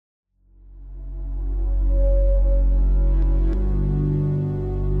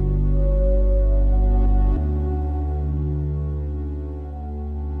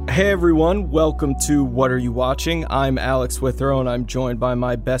Hey everyone, welcome to What Are You Watching? I'm Alex Withrow and I'm joined by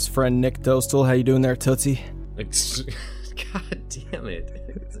my best friend Nick Dostal. How you doing there, Tootsie? God damn it.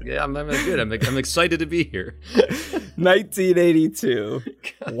 I'm good. I'm excited to be here. 1982.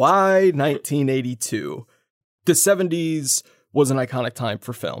 Why 1982? The 70s was an iconic time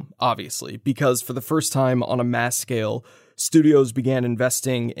for film, obviously, because for the first time on a mass scale, studios began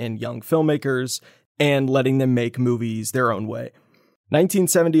investing in young filmmakers and letting them make movies their own way.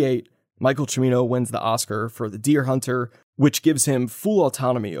 1978, Michael Cimino wins the Oscar for The Deer Hunter, which gives him full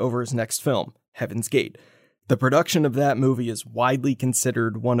autonomy over his next film, Heaven's Gate. The production of that movie is widely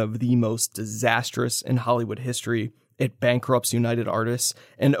considered one of the most disastrous in Hollywood history. It bankrupts United Artists,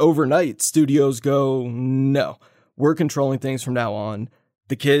 and overnight, studios go, no, we're controlling things from now on.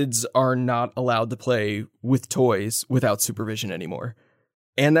 The kids are not allowed to play with toys without supervision anymore.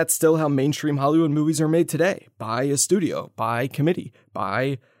 And that's still how mainstream Hollywood movies are made today, by a studio, by committee,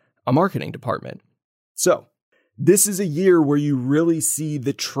 by a marketing department. So, this is a year where you really see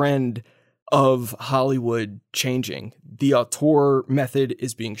the trend of Hollywood changing. The auteur method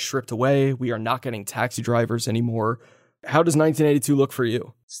is being stripped away. We are not getting taxi drivers anymore. How does 1982 look for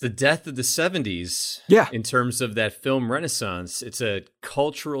you? It's the death of the 70s. Yeah. In terms of that film renaissance. It's a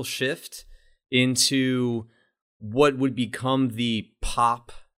cultural shift into what would become the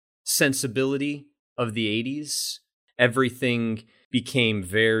pop sensibility of the 80s. Everything became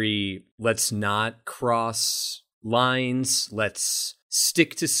very, let's not cross lines. Let's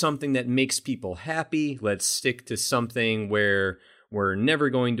stick to something that makes people happy. Let's stick to something where we're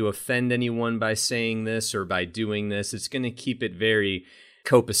never going to offend anyone by saying this or by doing this. It's going to keep it very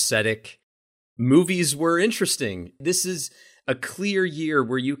copacetic. Movies were interesting. This is a clear year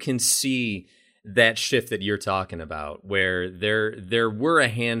where you can see that shift that you're talking about, where there were a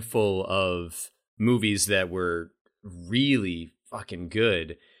handful of movies that were really fucking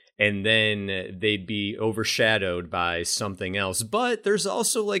good, and then they'd be overshadowed by something else. But there's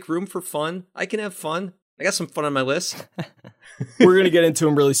also like room for fun. I can have fun. I got some fun on my list. We're going to get into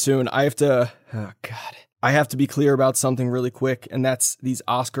them really soon. I have to be clear about something really quick, and that's these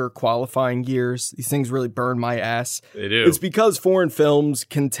Oscar qualifying years. These things really burn my ass. They do. It's because foreign films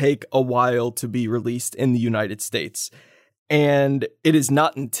can take a while to be released in the United States. And it is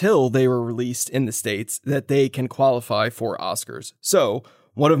not until they were released in the States that they can qualify for Oscars. So,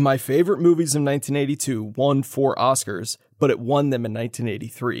 one of my favorite movies of 1982 won 4 Oscars, but it won them in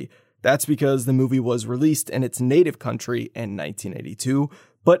 1983. That's because the movie was released in its native country in 1982,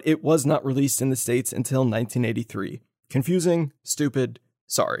 but it was not released in the States until 1983. Confusing, stupid,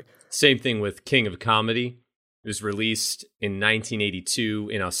 sorry. Same thing with King of Comedy. It was released in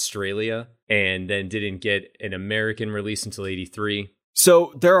 1982 in Australia and then didn't get an American release until 83.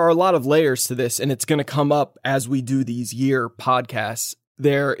 So there are a lot of layers to this, and it's going to come up as we do these year podcasts.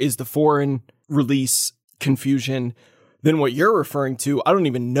 There is the foreign release confusion. Then what you're referring to, I don't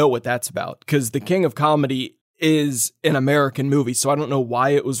even know what that's about, because The King of Comedy is an American movie, so I don't know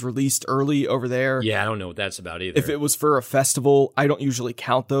why it was released early over there. Yeah, I don't know what that's about either. If it was for a festival, I don't usually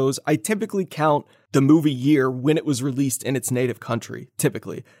count those. I typically count the movie year when it was released in its native country,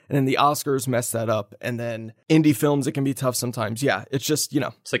 typically. And then the Oscars mess that up. And then indie films, it can be tough sometimes. Yeah, it's just,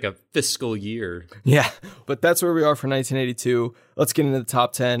 It's like a fiscal year. Yeah, but that's where we are for 1982. Let's get into the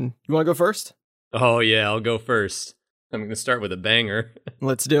top 10. You want to go first? Oh, yeah, I'll go first. I'm going to start with a banger.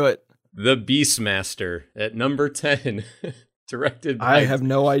 Let's do it. The Beastmaster at number 10. Directed by... I have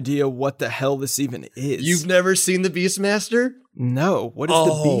no idea what the hell this even is. You've never seen The Beastmaster? No. What is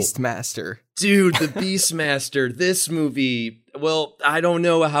The Beastmaster? Dude, The Beastmaster. This movie, well, I don't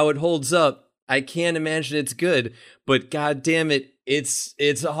know how it holds up. I can't imagine it's good, but god damn it,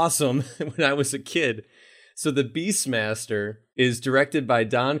 it's awesome when I was a kid. So The Beastmaster is directed by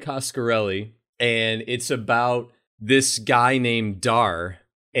Don Coscarelli, and it's about this guy named Dar,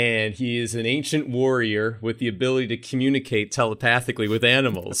 and he is an ancient warrior with the ability to communicate telepathically with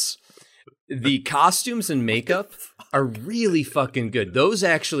animals. The costumes and makeup are really fucking good. Those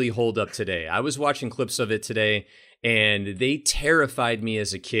actually hold up today. I was watching clips of it today, and they terrified me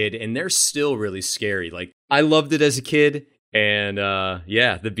as a kid, and they're still really scary. Like, I loved it as a kid, and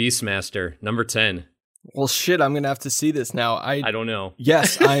yeah, The Beastmaster, number 10. Well, shit, I'm going to have to see this now. I don't know.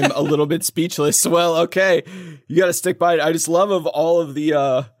 Yes, I'm a little bit speechless. Well, okay, you got to stick by it. I just love of all of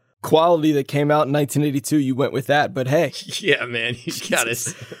the quality that came out in 1982. You went with that, but hey. Yeah, man, you got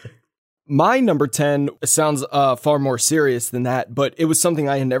it. My number 10 sounds far more serious than that, but it was something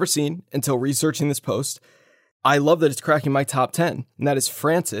I had never seen until researching this post. I love that it's cracking my top 10, and that is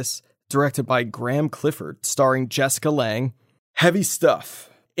Frances, directed by Graham Clifford, starring Jessica Lange. Heavy stuff.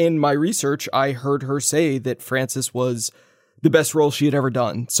 In my research, I heard her say that Frances was the best role she had ever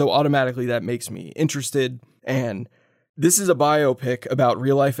done. So automatically that makes me interested. And this is a biopic about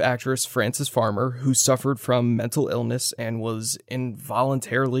real-life actress Frances Farmer, who suffered from mental illness and was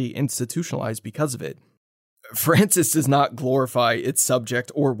involuntarily institutionalized because of it. Frances does not glorify its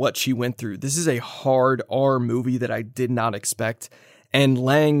subject or what she went through. This is a hard R movie that I did not expect. And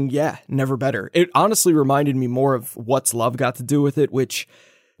Lang, never better. It honestly reminded me more of What's Love Got to Do with It, which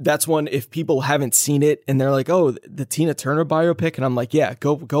that's one, if people haven't seen it and they're like, oh, the Tina Turner biopic, and I'm like, yeah,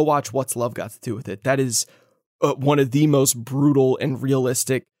 go watch What's Love Got to Do with It. That is one of the most brutal and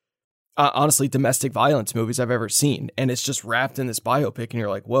realistic, honestly, domestic violence movies I've ever seen. And it's just wrapped in this biopic and you're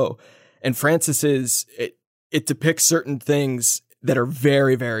like, whoa. And Frances it depicts certain things that are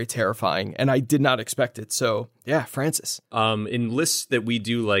very, very terrifying, and I did not expect it. So, yeah, Frances. In lists that we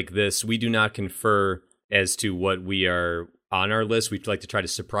do like this, we do not confer as to what we are on our list. We like to try to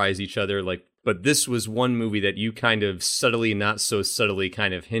surprise each other. But this was one movie that you kind of subtly, not so subtly,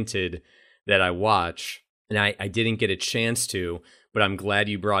 kind of hinted that I watch, and I didn't get a chance to, but I'm glad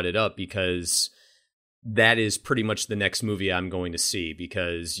you brought it up because that is pretty much the next movie I'm going to see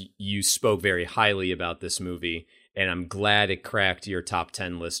because you spoke very highly about this movie, and I'm glad it cracked your top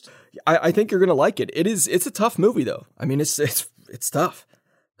 10 list. I think you're going to like it. It's a tough movie, though. I mean, it's tough.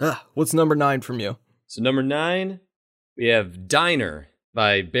 What's number 9 from you? So number 9, we have Diner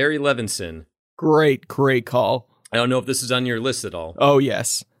by Barry Levinson. Great call. I don't know if this is on your list at all. Oh,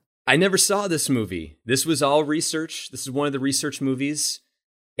 yes. I never saw this movie. This was all research. This is one of the research movies.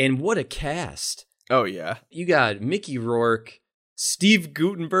 And what a cast. Oh, yeah. You got Mickey Rourke, Steve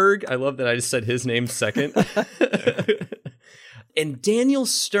Guttenberg. I love that I just said his name second. And Daniel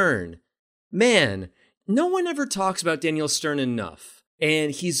Stern. Man, no one ever talks about Daniel Stern enough.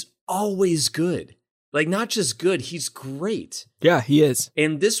 And he's always good. Like, not just good, he's great. Yeah, he is.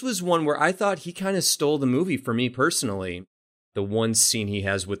 And this was one where I thought he kind of stole the movie for me personally. The one scene he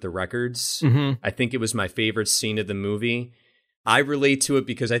has with the records. Mm-hmm. I think it was my favorite scene of the movie. I relate to it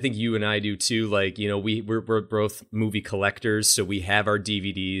because I think you and I do too. Like, you know, we're both movie collectors, so we have our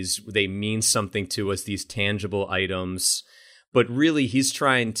DVDs. They mean something to us, these tangible items. But really, he's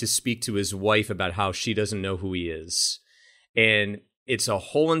trying to speak to his wife about how she doesn't know who he is. And it's a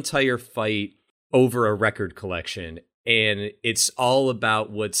whole entire fight over a record collection. And it's all about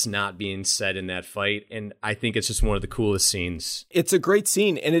what's not being said in that fight. And I think it's just one of the coolest scenes. It's a great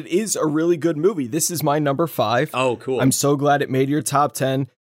scene, and it is a really good movie. This is my number 5. Oh, cool. I'm so glad it made your top 10.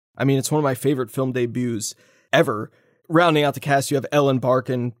 I mean, it's one of my favorite film debuts ever. Rounding out the cast, you have Ellen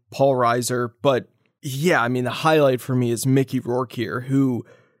Barkin, Paul Reiser. But yeah, I mean, the highlight for me is Mickey Rourke here, who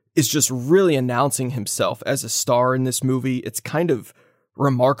is just really announcing himself as a star in this movie. It's kind of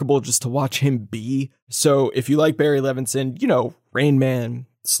remarkable just to watch him be. So if you like Barry Levinson, you know, Rain Man,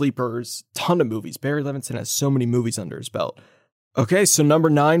 Sleepers, ton of movies. Barry Levinson has so many movies under his belt. Okay, so number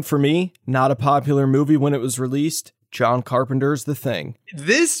 9 for me, not a popular movie when it was released, John Carpenter's The Thing.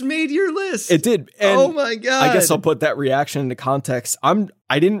 This made your list. It did. And oh my God. I guess I'll put that reaction into context.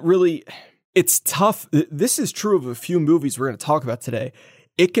 It's tough. This is true of a few movies we're going to talk about today.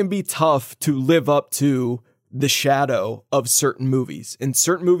 It can be tough to live up to the shadow of certain movies, and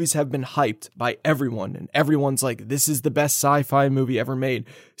certain movies have been hyped by everyone, and everyone's like, this is the best sci-fi movie ever made.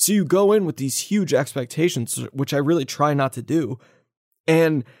 So you go in with these huge expectations, which I really try not to do.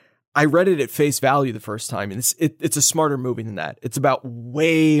 And I read it at face value the first time, and it's a smarter movie than that. It's about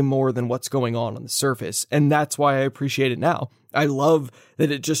way more than what's going on the surface, and that's why I appreciate it now. I love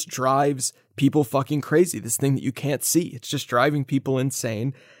that it just drives people fucking crazy, this thing that you can't see. It's just driving people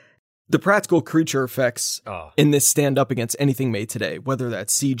insane. The practical creature effects in this stand up against anything made today, whether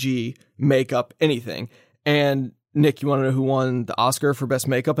that's CG, makeup, anything. And Nick, you want to know who won the Oscar for Best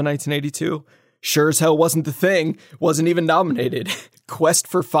Makeup in 1982? Sure as hell wasn't The Thing, wasn't even nominated. Quest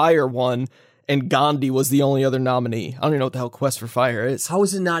for Fire won, and Gandhi was the only other nominee. I don't even know what the hell Quest for Fire is. How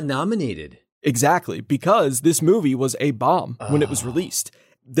is it not nominated? Exactly, because this movie was a bomb when it was released.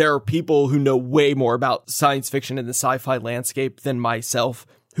 There are people who know way more about science fiction and the sci-fi landscape than myself,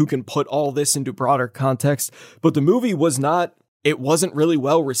 who can put all this into broader context. But the movie wasn't really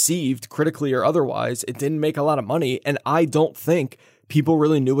well received, critically or otherwise. It didn't make a lot of money, and I don't think people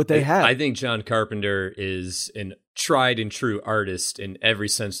really knew what they had. I think John Carpenter is an tried and true artist in every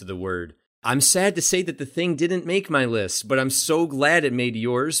sense of the word. I'm sad to say that The Thing didn't make my list, but I'm so glad it made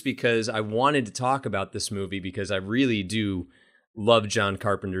yours because I wanted to talk about this movie because I really do love John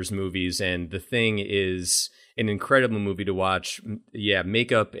Carpenter's movies, and The Thing is an incredible movie to watch. Yeah,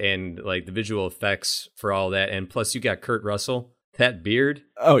 makeup and like the visual effects for all that. And plus you got Kurt Russell, that beard.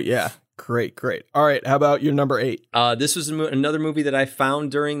 Oh yeah. Great. All right. How about your number 8? This was another movie that I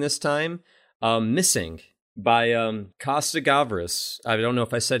found during this time. Missing by Costa Gavras. I don't know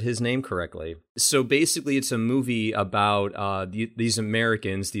if I said his name correctly. So basically, it's a movie about these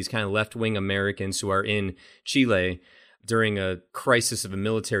Americans, these kind of left-wing Americans who are in Chile during a crisis of a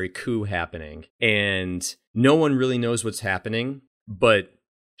military coup happening. And no one really knows what's happening, but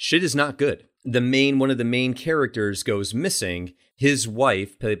shit is not good. One of the main characters goes missing. His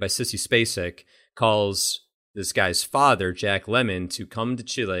wife, played by Sissy Spacek, calls this guy's father, Jack Lemmon, to come to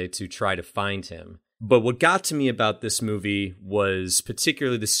Chile to try to find him. But what got to me about this movie was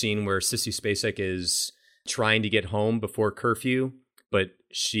particularly the scene where Sissy Spacek is trying to get home before curfew, but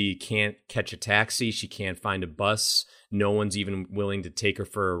she can't catch a taxi. She can't find a bus. No one's even willing to take her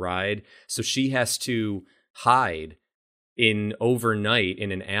for a ride. So she has to hide overnight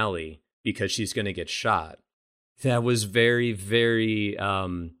in an alley because she's going to get shot. That was very, very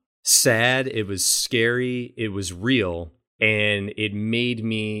sad. It was scary. It was real. And it made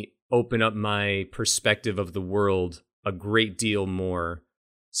me open up my perspective of the world a great deal more.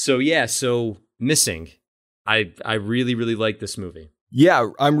 So Missing. I really, really like this movie. Yeah,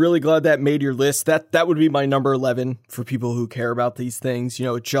 I'm really glad that made your list. That would be my number 11 for people who care about these things. You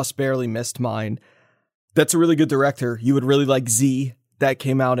know, it just barely missed mine. That's a really good director. You would really like Z. That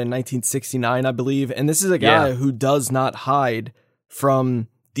came out in 1969, I believe. And this is a guy who does not hide from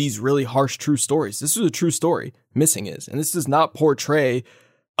these really harsh true stories. This is a true story, Missing is. And this does not portray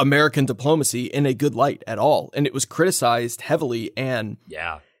American diplomacy in a good light at all. And it was criticized heavily. And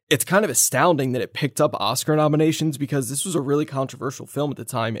it's kind of astounding that it picked up Oscar nominations because this was a really controversial film at the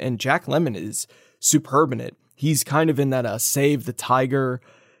time. And Jack Lemmon is superb in it. He's kind of in that Save the Tiger,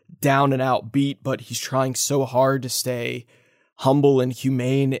 down and out beat, but he's trying so hard to stay humble and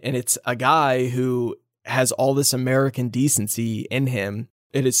humane. And it's a guy who has all this American decency in him.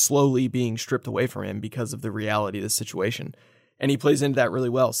 It is slowly being stripped away from him because of the reality of the situation. And he plays into that really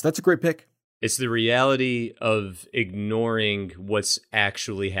well. So that's a great pick. It's the reality of ignoring what's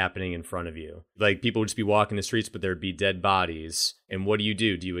actually happening in front of you. Like, people would just be walking the streets, but there'd be dead bodies. And what do?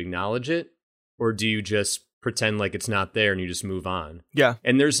 Do you acknowledge it? Or do you just pretend like it's not there and you just move on? Yeah.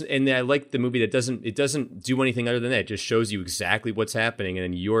 And I like the movie that doesn't do anything other than that. It just shows you exactly what's happening, and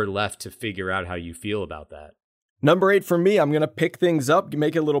then you're left to figure out how you feel about that. Number 8 for me, I'm going to pick things up,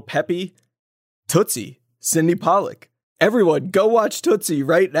 make it a little peppy. Tootsie, Sidney Pollack. Everyone, go watch Tootsie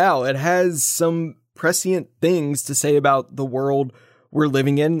right now. It has some prescient things to say about the world we're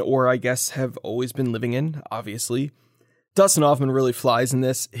living in, or I guess have always been living in, obviously. Dustin Hoffman really flies in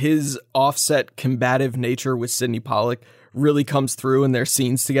this. His offset combative nature with Sidney Pollack really comes through in their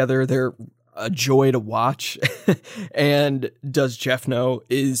scenes together. They're a joy to watch. And Does Jeff Know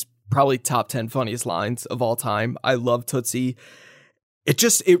is probably top 10 funniest lines of all time. I love Tootsie.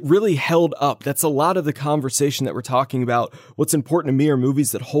 It really held up. That's a lot of the conversation that we're talking about. What's important to me are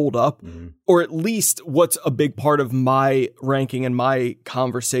movies that hold up, or at least what's a big part of my ranking and my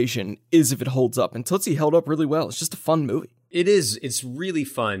conversation is if it holds up. And Tootsie held up really well. It's just a fun movie. It is. It's really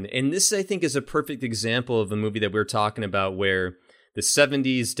fun. And this, I think, is a perfect example of a movie that we're talking about where the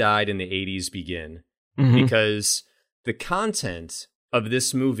 70s died and the 80s begin. Because the content of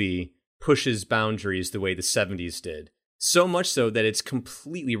this movie pushes boundaries the way the 70s did. So much so that it's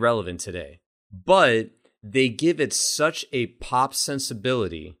completely relevant today. But they give it such a pop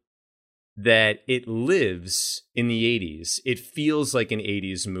sensibility that it lives in the 80s. It feels like an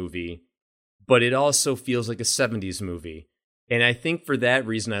 80s movie, but it also feels like a 70s movie. And I think for that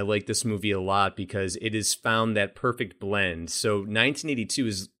reason, I like this movie a lot because it has found that perfect blend. So 1982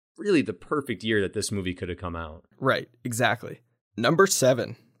 is really the perfect year that this movie could have come out. Right, exactly. Number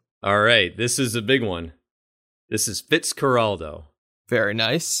 7. All right, this is a big one. This is Fitzcarraldo. Very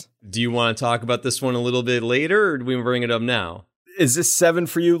nice. Do you want to talk about this one a little bit later, or do we bring it up now? Is this 7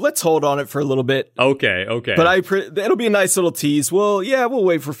 for you? Let's hold on it for a little bit. Okay. But it'll be a nice little tease. Well, we'll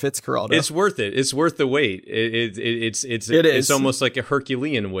wait for Fitzcarraldo. It's worth it. It's worth the wait. It's almost like a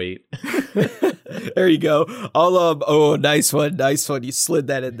Herculean wait. There you go. Nice one. You slid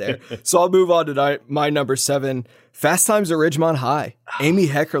that in there. So I'll move on to my number 7. Fast Times at Ridgemont High. Amy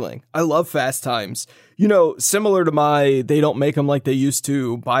Heckerling. I love Fast Times. You know, similar to my They Don't Make Them Like They Used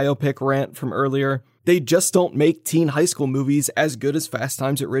To biopic rant from earlier, they just don't make teen high school movies as good as Fast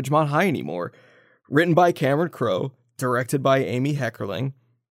Times at Ridgemont High anymore. Written by Cameron Crowe, directed by Amy Heckerling,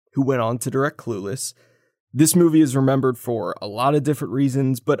 who went on to direct Clueless. This movie is remembered for a lot of different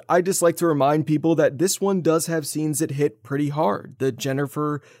reasons, but I just like to remind people that this one does have scenes that hit pretty hard. The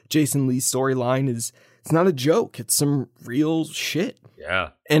Jennifer Jason Leigh storyline it's not a joke. It's some real shit. Yeah.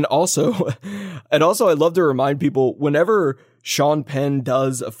 And also I love to remind people whenever Sean Penn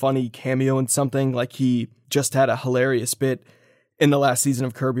does a funny cameo in something, like he just had a hilarious bit in the last season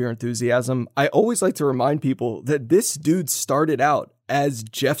of Curb Your Enthusiasm, I always like to remind people that this dude started out as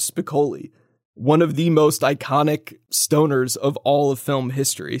Jeff Spicoli, one of the most iconic stoners of all of film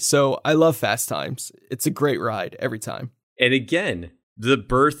history. So I love Fast Times. It's a great ride every time. And again, the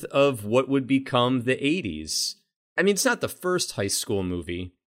birth of what would become the 80s. I mean, it's not the first high school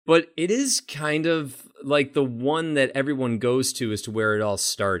movie, but it is kind of like the one that everyone goes to as to where it all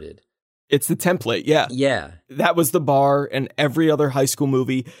started. It's the template, yeah. Yeah. That was the bar, and every other high school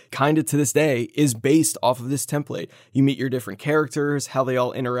movie, kind of to this day, is based off of this template. You meet your different characters, how they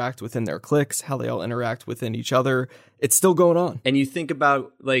all interact within their cliques, how they all interact within each other. It's still going on. And you think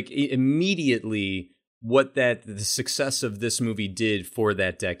about, like, immediately what the success of this movie did for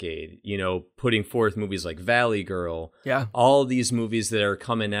that decade, you know, putting forth movies like Valley Girl. Yeah. All these movies that are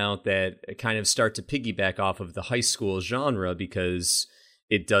coming out that kind of start to piggyback off of the high school genre because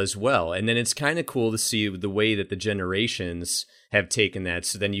it does well. And then it's kind of cool to see the way that the generations have taken that.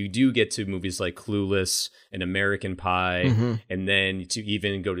 So then you do get to movies like Clueless and American Pie, and then to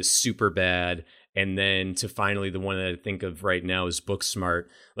even go to Superbad, and then to finally the one that I think of right now is Booksmart.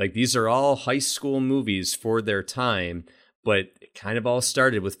 Like, these are all high school movies for their time, but it kind of all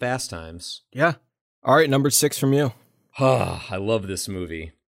started with Fast Times. Yeah. All right, number 6 from you. I love this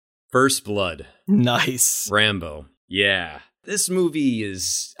movie. First Blood. Nice. Rambo. Yeah. This movie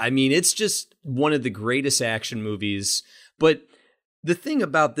is, I mean, it's just one of the greatest action movies. But the thing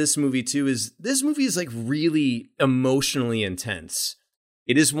about this movie, too, is this movie is like really emotionally intense.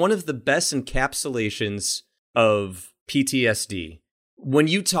 It is one of the best encapsulations of PTSD. When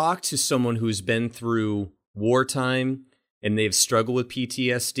you talk to someone who's been through wartime and they've struggled with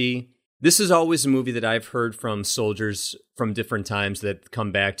PTSD, this is always a movie that I've heard from soldiers from different times that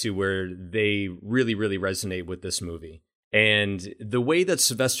come back to where they really, really resonate with this movie. And the way that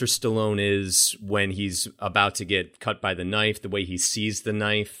Sylvester Stallone is when he's about to get cut by the knife, the way he sees the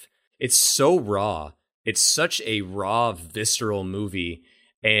knife, it's so raw. It's such a raw, visceral movie.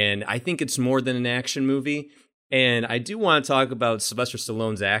 And I think it's more than an action movie. And I do want to talk about Sylvester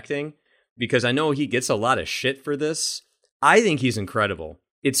Stallone's acting because I know he gets a lot of shit for this. I think he's incredible.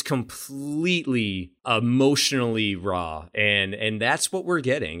 It's completely emotionally raw, and that's what we're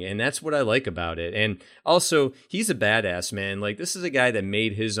getting, and that's what I like about it. And also, he's a badass, man. Like, this is a guy that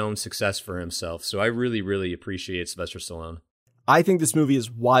made his own success for himself, so I really, really appreciate Sylvester Stallone. I think this movie is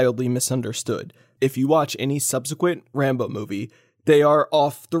wildly misunderstood. If you watch any subsequent Rambo movie, they are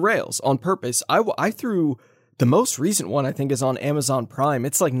off the rails on purpose. I threw the most recent one, I think, is on Amazon Prime.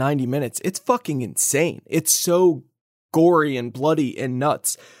 It's like 90 minutes. It's fucking insane. It's so gory and bloody and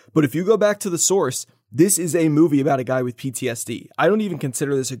nuts. But if you go back to the source, this is a movie about a guy with PTSD. I don't even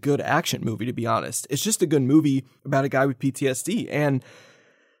consider this a good action movie, to be honest. It's just a good movie about a guy with PTSD. And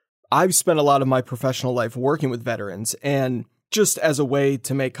I've spent a lot of my professional life working with veterans. And just as a way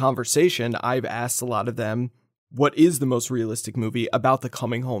to make conversation, I've asked a lot of them, what is the most realistic movie about the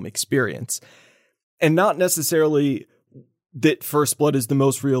coming home experience? And not necessarily that First Blood is the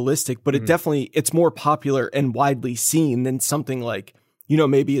most realistic, but it's more popular and widely seen than something like, you know,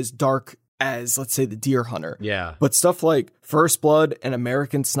 maybe as dark as, let's say, The Deer Hunter. Yeah. But stuff like First Blood and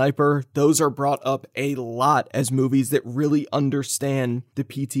American Sniper, those are brought up a lot as movies that really understand the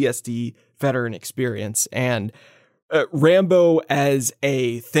PTSD veteran experience. And Rambo as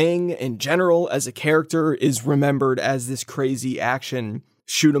a thing in general, as a character, is remembered as this crazy action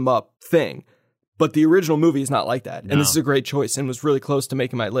shoot 'em up thing. But the original movie is not like that. No. And this is a great choice and was really close to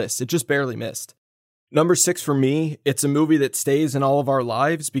making my list. It just barely missed. Number 6 for me, it's a movie that stays in all of our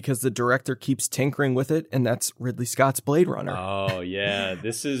lives because the director keeps tinkering with it, and that's Ridley Scott's Blade Runner. Oh, yeah.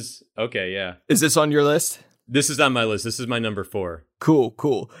 This is... Okay, yeah. Is this on your list? This is on my list. This is my number 4.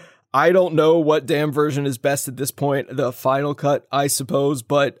 Cool. I don't know what damn version is best at this point, the final cut, I suppose,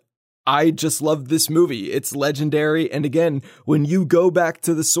 but I just love this movie. It's legendary. And again, when you go back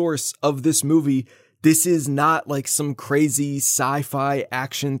to the source of this movie, this is not like some crazy sci-fi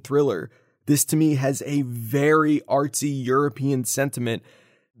action thriller. This to me has a very artsy European sentiment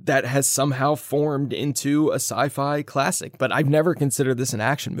that has somehow formed into a sci-fi classic. But I've never considered this an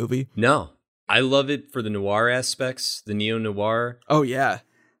action movie. No, I love it for the noir aspects, the neo-noir. Oh, yeah.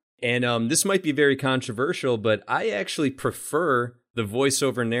 And this might be very controversial, but I actually prefer the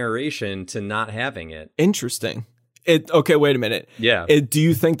voiceover narration to not having it. Interesting. Okay, wait a minute. Yeah. Do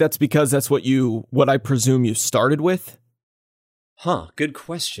you think that's because that's what I presume you started with? Good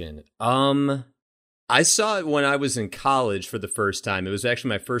question. I saw it when I was in college for the first time. It was actually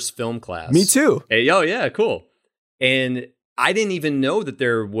my first film class. Me too. Hey, oh, yeah, cool. And I didn't even know that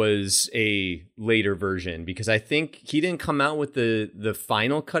there was a later version because I think he didn't come out with the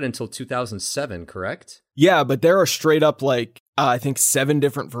final cut until 2007, correct? Yeah, but there are straight up like I think 7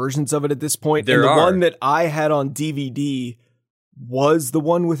 different versions of it at this point. There and the are. one that I had on DVD was the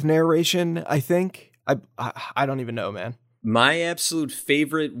one with narration, I think. I don't even know, man. My absolute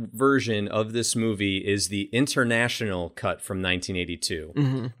favorite version of this movie is the international cut from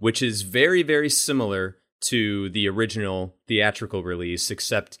 1982, which is very, very similar to the original theatrical release,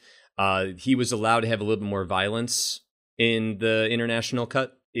 except he was allowed to have a little bit more violence in the international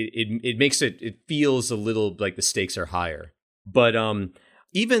cut. It makes it feels a little like the stakes are higher. But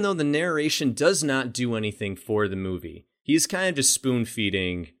even though the narration does not do anything for the movie, he's kind of just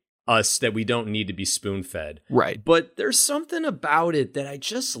spoon-feeding us that we don't need to be spoon-fed. Right. But there's something about it that I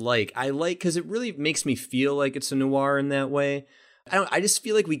just like. I like because it really makes me feel like it's a noir in that way. I just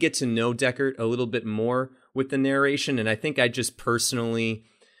feel like we get to know Deckard a little bit more with the narration, and I think I just personally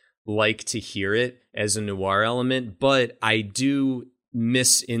like to hear it as a noir element. But I do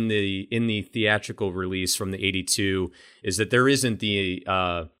miss in the theatrical release from the 82 is that there isn't the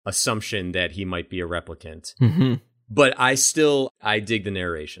assumption that he might be a replicant. But I dig the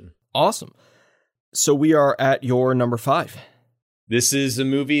narration. Awesome. So we are at your number 5. This is a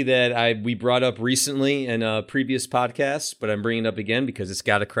movie that we brought up recently in a previous podcast, but I'm bringing it up again because it's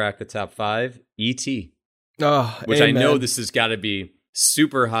got to crack the top 5. E.T. Oh, which amen. I know this has got to be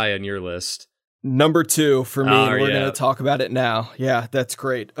super high on your list. Number 2 for me, and we're yeah. going to talk about it now. Yeah, that's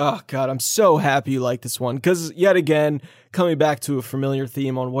great. Oh, God, I'm so happy you like this one. Because, yet again, coming back to a familiar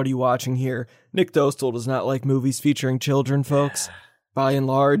theme on What Are You Watching Here, Nick Dostal does not like movies featuring children, folks, by and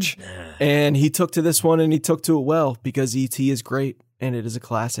large. And he took to this one, and he took to it well, because E.T. is great, and it is a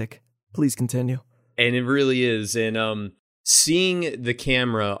classic. Please continue. And it really is. And seeing the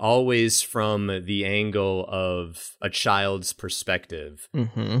camera always from the angle of a child's perspective,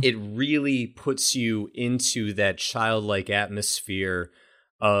 it really puts you into that childlike atmosphere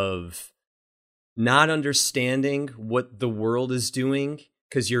of not understanding what the world is doing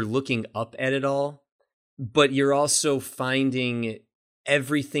because you're looking up at it all, but you're also finding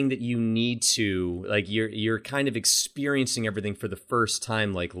everything that you need to, like you're kind of experiencing everything for the first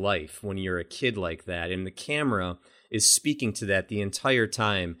time, like life when you're a kid like that. And the camera is speaking to that the entire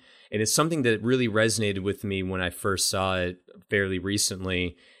time. And it's something that really resonated with me when I first saw it fairly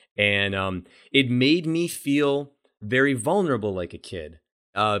recently. And it made me feel very vulnerable like a kid.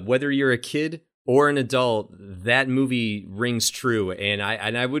 Whether you're a kid or an adult, that movie rings true. And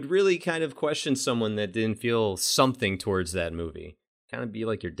I would really kind of question someone that didn't feel something towards that movie. Kind of be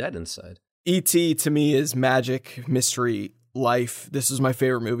like you're dead inside. E.T. to me is magic, mystery, life. This was my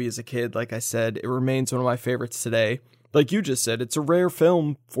favorite movie as a kid. Like I said, it remains one of my favorites today. Like you just said, it's a rare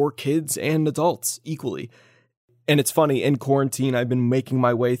film for kids and adults equally. And it's funny, in quarantine, I've been making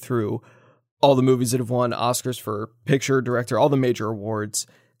my way through all the movies that have won Oscars for picture, director, all the major awards.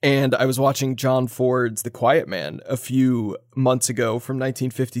 And I was watching John Ford's The Quiet Man a few months ago from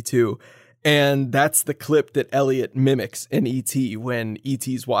 1952. And that's the clip that Elliot mimics in E.T. when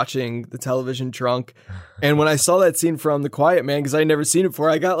E.T.'s watching the television drunk. And when I saw that scene from The Quiet Man, because I'd never seen it before,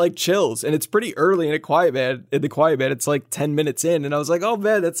 I got like chills. And it's pretty early in The Quiet Man. It's like 10 minutes in. And I was like, oh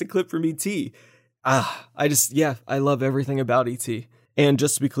man, that's a clip from E.T. I love everything about E.T. And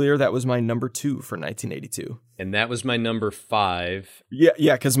just to be clear, that was my number 2 for 1982. And that was my number 5.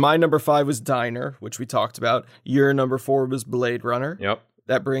 Yeah, because my number 5 was Diner, which we talked about. Your number 4 was Blade Runner. Yep.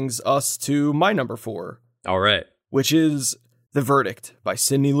 That brings us to my number 4. All right. Which is The Verdict by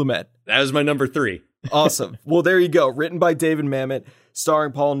Sidney Lumet. That was my number 3. Awesome. Well, there you go. Written by David Mamet,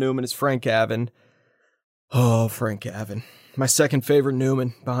 starring Paul Newman as Frank Avon. Oh, Frank Avon. My second favorite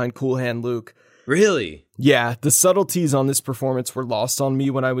Newman, behind Cool Hand Luke. Really? Yeah, the subtleties on this performance were lost on me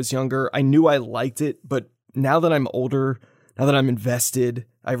when I was younger. I knew I liked it, but now that I'm older, now that I'm invested,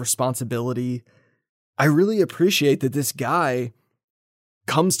 I have responsibility, I really appreciate that this guy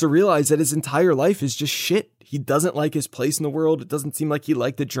comes to realize that his entire life is just shit. He doesn't like his place in the world. It doesn't seem like he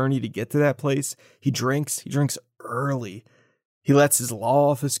liked the journey to get to that place. He drinks early. He lets his law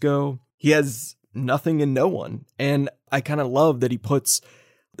office go. He has nothing and no one. And I kind of love that he puts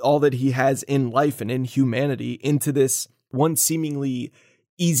all that he has in life and in humanity into this one seemingly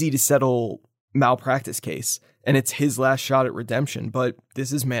easy to settle malpractice case. And it's his last shot at redemption. But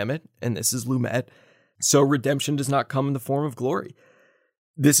this is Mamet and this is Lumet. So redemption does not come in the form of glory.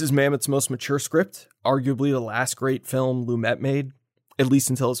 This is Mamet's most mature script, arguably the last great film Lumet made, at least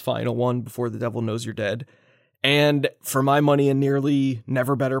until his final one, Before the Devil Knows You're Dead. And for my money, and nearly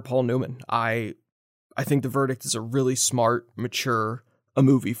never better Paul Newman. I think The Verdict is a really smart, mature a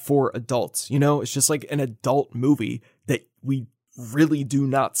movie for adults. You know, it's just like an adult movie that we really do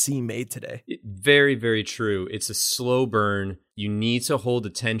not see made today. Very, very true. It's a slow burn. you need to hold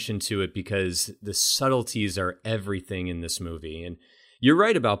attention to it because the subtleties are everything in this movie. And you're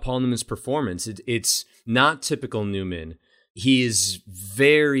right about Paul Newman's performance. It's not typical Newman. He is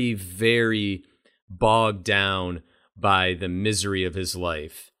very, very bogged down by the misery of his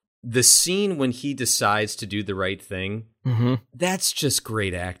life. The scene when he decides to do the right thing, that's just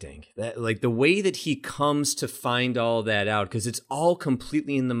great acting. That, like the way that he comes to find all that out, because it's all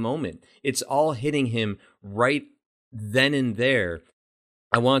completely in the moment. It's all hitting him right then and there.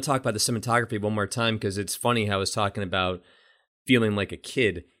 I want to talk about the cinematography one more time because it's funny how I was talking about feeling like a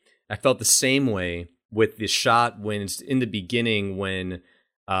kid. I felt the same way with the shot when it's in the beginning when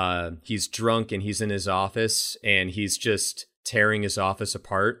he's drunk and he's in his office and he's just tearing his office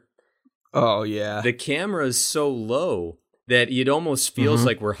apart. Oh, yeah. The camera is so low that it almost feels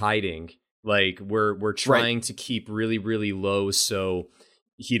like we're hiding. Like we're trying to keep really, really low so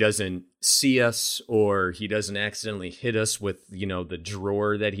he doesn't see us or he doesn't accidentally hit us with, the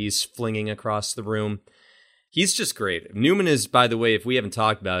drawer that he's flinging across the room. He's just great. Newman is, by the way, if we haven't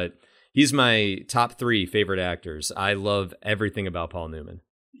talked about it, he's my top 3 favorite actors. I love everything about Paul Newman.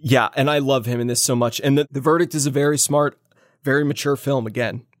 Yeah, and I love him in this so much. And the Verdict is a very smart, very mature film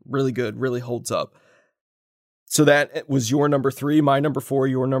again. Really good, really holds up. So that was your number 3, my number 4,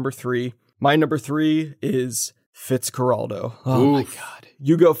 your number 3. My number 3 is Fitzcarraldo. Oh my God.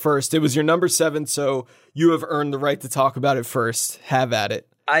 You go first. It was your number 7, so you have earned the right to talk about it first. Have at it.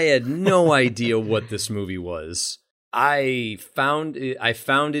 I had no idea what this movie was. I found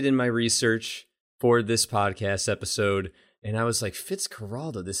it in my research for this podcast episode, and I was like,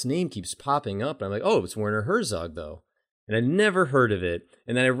 Fitzcarraldo, this name keeps popping up. And I'm like, oh, it's Werner Herzog, though. And I'd never heard of it.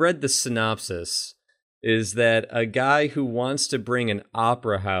 And then I read the synopsis, is that a guy who wants to bring an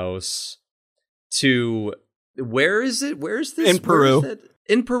opera house to, where is it? Where is this? In Peru.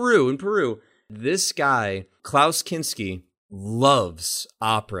 In Peru. This guy, Klaus Kinski, loves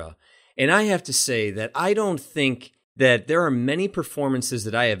opera. And I have to say that I don't think that there are many performances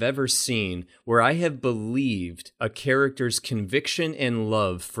that I have ever seen where I have believed a character's conviction and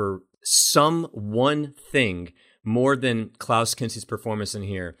love for some one thing more than Klaus Kinski's performance in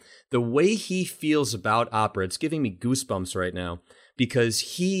here. The way he feels about opera, it's giving me goosebumps right now because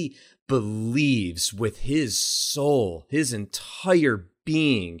he believes with his soul, his entire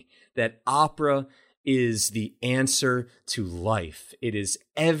being, that opera is the answer to life. It is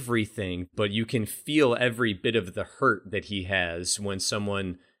everything, but you can feel every bit of the hurt that he has when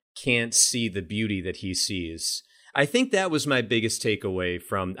someone can't see the beauty that he sees. I think that was my biggest takeaway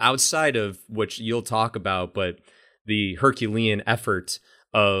from outside of which you'll talk about, but the Herculean effort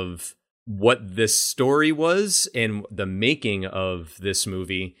of what this story was and the making of this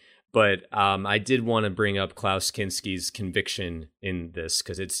movie. But I did want to bring up Klaus Kinski's conviction in this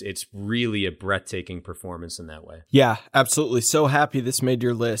because it's really a breathtaking performance in that way. Yeah, absolutely. So happy this made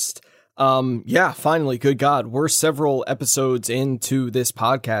your list. Yeah, finally, good God. We're several episodes into this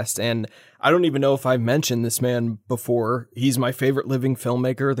podcast, and I don't even know if I've mentioned this man before. He's my favorite living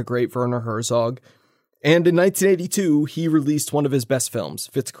filmmaker, the great Werner Herzog. And in 1982, he released one of his best films,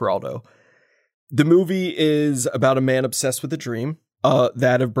 Fitzcarraldo. The movie is about a man obsessed with a dream.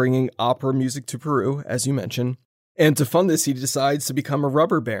 That of bringing opera music to Peru, as you mentioned. And to fund this, he decides to become a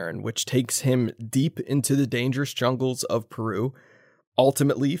rubber baron, which takes him deep into the dangerous jungles of Peru.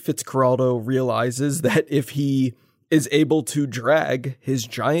 Ultimately, Fitzcarraldo realizes that if he is able to drag his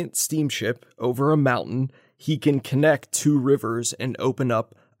giant steamship over a mountain, he can connect 2 rivers and open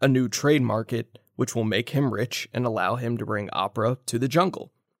up a new trade market, which will make him rich and allow him to bring opera to the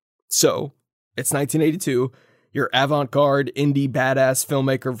jungle. So, it's 1982. You're avant-garde, indie, badass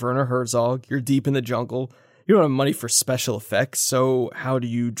filmmaker Werner Herzog. You're deep in the jungle. You don't have money for special effects, so how do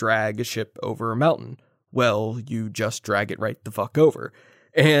you drag a ship over a mountain? Well, you just drag it right the fuck over.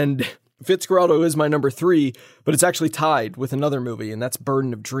 And Fitzcarraldo is my number 3, but it's actually tied with another movie, and that's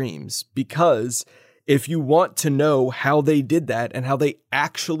Burden of Dreams. Because if you want to know how they did that and how they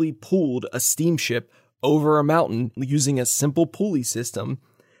actually pulled a steamship over a mountain using a simple pulley system,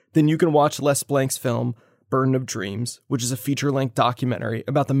 then you can watch Les Blanc's film, Burden of Dreams, which is a feature-length documentary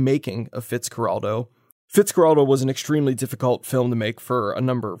about the making of Fitzcarraldo. Fitzcarraldo was an extremely difficult film to make for a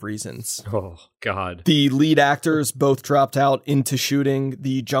number of reasons. Oh, God. The lead actors both dropped out into shooting.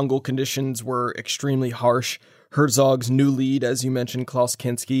 The jungle conditions were extremely harsh. Herzog's new lead, as you mentioned, Klaus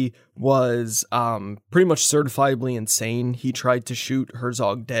Kinski, was pretty much certifiably insane. He tried to shoot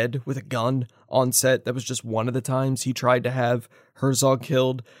Herzog dead with a gun on set. That was just one of the times he tried to have Herzog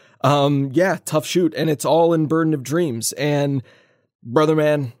killed. Yeah, tough shoot, and it's all in Burden of Dreams. And brother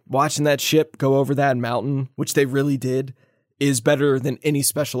man, watching that ship go over that mountain, which they really did, is better than any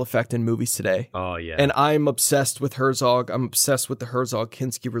special effect in movies today. Oh, yeah. And I'm obsessed with Herzog. I'm obsessed with the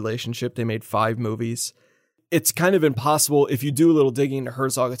Herzog-Kinski relationship. They made 5 movies. It's kind of impossible, if you do a little digging into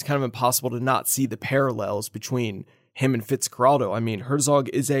Herzog, it's kind of impossible to not see the parallels between him and Fitzcarraldo. I mean, Herzog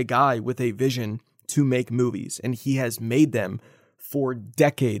is a guy with a vision to make movies, and he has made them for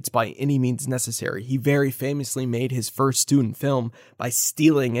decades by any means necessary. He very famously made his first student film by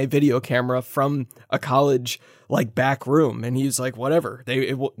stealing a video camera from a college back room, and he was like, whatever,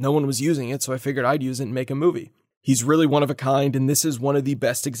 no one was using it, so I figured I'd use it and make a movie. He's really one of a kind, and this is one of the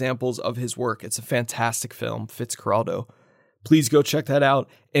best examples of his work. It's a fantastic film, Fitzcarraldo. Please go check that out,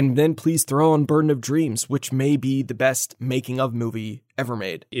 and then please throw on Burden of Dreams, which may be the best making of movie ever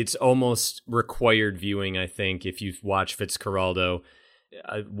made. It's almost required viewing, I think, if you've watched Fitzcarraldo.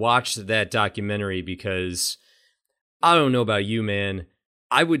 Watch that documentary, because I don't know about you, man.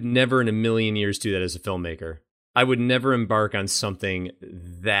 I would never in a million years do that as a filmmaker. I would never embark on something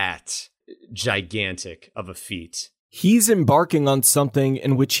that gigantic of a feat. He's embarking on something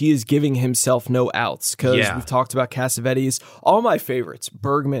in which he is giving himself no outs, because we've talked about Cassavetes. All my favorites,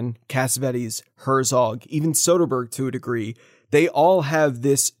 Bergman, Cassavetes, Herzog, even Soderbergh to a degree, they all have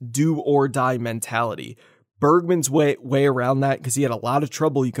this do or die mentality. Bergman's way around that, because he had a lot of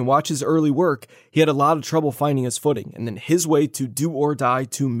trouble. You can watch his early work. He had a lot of trouble finding his footing. And then his way to do or die,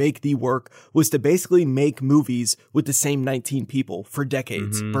 to make the work, was to basically make movies with the same 19 people for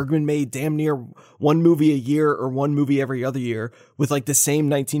decades. Mm-hmm. Bergman made damn near one movie a year or one movie every other year with the same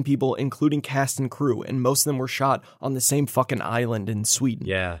 19 people, including cast and crew. And most of them were shot on the same fucking island in Sweden.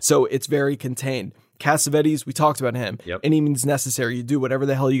 Yeah. So it's very contained. Cassavetes, we talked about him. Yep. Any means necessary. You do whatever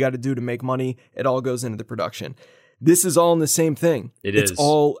the hell you got to do to make money. It all goes into the production. This is all in the same thing. It's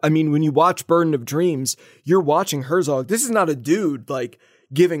all, I mean, when you watch Burden of Dreams, you're watching Herzog. This is not a dude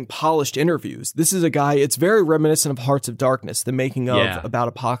giving polished interviews. This is a guy, it's very reminiscent of Hearts of Darkness, the making of About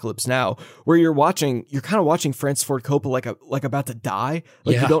Apocalypse Now, where you're kind of watching Francis Ford Coppola like about to die.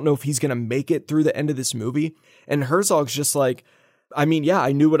 You don't know if he's going to make it through the end of this movie. And Herzog's just I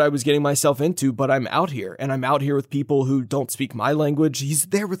knew what I was getting myself into, but I'm out here, and I'm out here with people who don't speak my language. He's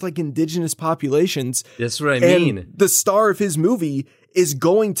there with indigenous populations. That's what I mean. And the star of his movie is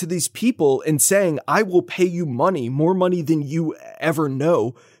going to these people and saying, I will pay you money, more money than you ever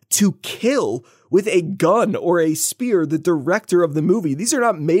know, to kill with a gun or a spear the director of the movie. These are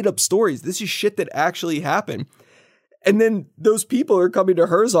not made up stories. This is shit that actually happened. And then those people are coming to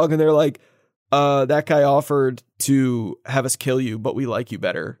Herzog and they're like, that guy offered to have us kill you, but we like you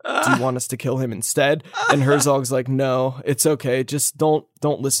better. Do you want us to kill him instead? And Herzog's like, no, it's okay. Just don't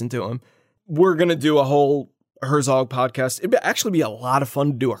listen to him. We're going to do a whole Herzog podcast. It'd actually be a lot of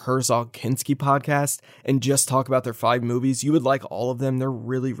fun to do a Herzog-Kinski podcast and just talk about their 5 movies. You would like all of them. They're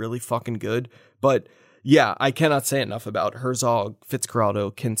really, really fucking good. But yeah, I cannot say enough about Herzog,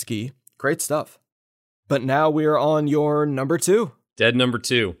 Fitzcarraldo, Kinski. Great stuff. But now we are on your number 2. Dead number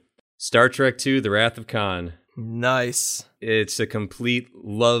 2. Star Trek II, The Wrath of Khan. Nice. It's a complete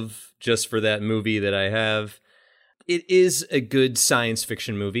love just for that movie that I have. It is a good science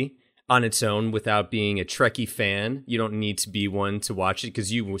fiction movie on its own without being a Trekkie fan. You don't need to be one to watch it,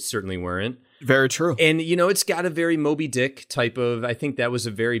 because you certainly weren't. Very true. And, it's got a very Moby Dick type of, I think that was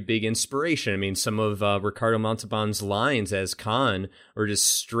a very big inspiration. I mean, some of Ricardo Montalban's lines as Khan are just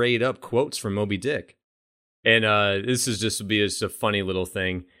straight up quotes from Moby Dick. And this is just a funny little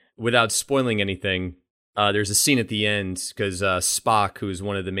thing. Without spoiling anything, there's a scene at the end, because Spock, who's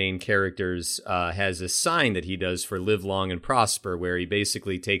one of the main characters, has a sign that he does for Live Long and Prosper, where he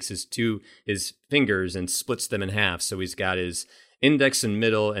basically takes his fingers and splits them in half. So he's got his index and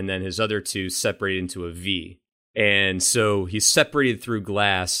middle, and then his other 2 separated into a V. And so he's separated through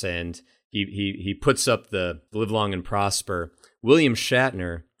glass, and he puts up the Live Long and Prosper. William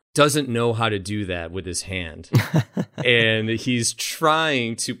Shatner doesn't know how to do that with his hand. And he's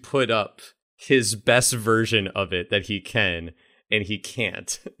trying to put up his best version of it that he can, and he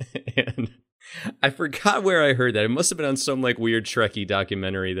can't. And I forgot where I heard that. It must have been on some weird Trekkie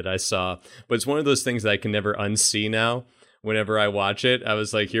documentary that I saw, but it's one of those things that I can never unsee now. Whenever I watch it, I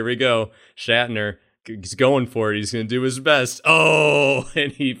was like, here we go. Shatner, he's going for it. He's going to do his best. Oh,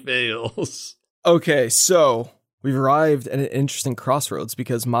 and he fails. Okay, so we've arrived at an interesting crossroads,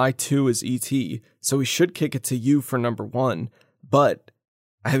 because my 2 is E.T., so we should kick it to you for number 1, but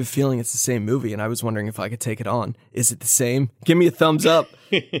I have a feeling it's the same movie, and I was wondering if I could take it on. Is it the same? Give me a thumbs up.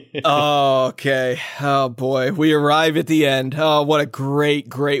 Oh, okay. Oh, boy. We arrive at the end. Oh, what a great,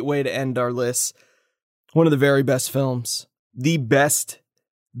 great way to end our list. One of the very best films. The best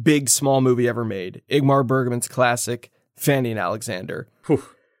big, small movie ever made. Ingmar Bergman's classic, Fanny and Alexander. Whew.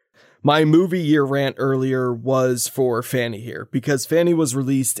 My movie year rant earlier was for Fanny here, because Fanny was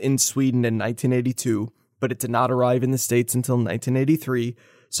released in Sweden in 1982, but it did not arrive in the States until 1983,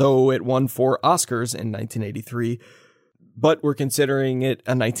 so it won 4 Oscars in 1983, but we're considering it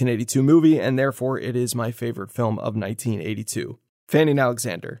a 1982 movie, and therefore it is my favorite film of 1982. Fanny and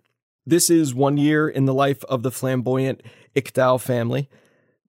Alexander. This is 1 year in the life of the flamboyant Ekdahl family.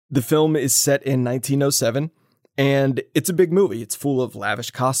 The film is set in 1907, and it's a big movie. It's full of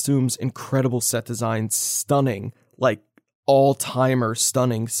lavish costumes, incredible set design, stunning, like all-timer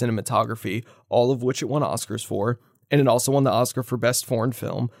stunning cinematography, all of which it won Oscars for, and it also won the Oscar for Best Foreign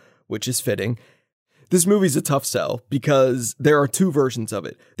Film, which is fitting. This movie's a tough sell because there are 2 versions of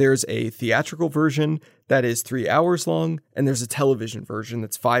it. There's a theatrical version that is 3 hours long, and there's a television version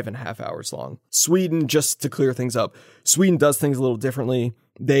that's 5.5 hours long. Sweden, just to clear things up, Sweden does things a little differently.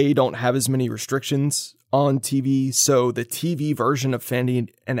 They don't have as many restrictions on TV, so the TV version of Fanny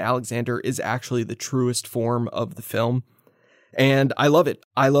and Alexander is actually the truest form of the film. And I love it.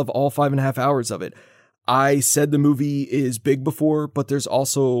 I love all 5.5 hours of it. I said the movie is big before, but there's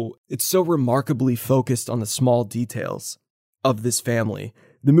also, it's so remarkably focused on the small details of this family.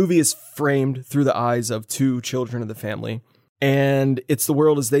 The movie is framed through the eyes of 2 children of the family, and it's the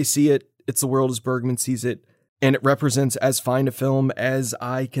world as they see it. It's the world as Bergman sees it, and it represents as fine a film as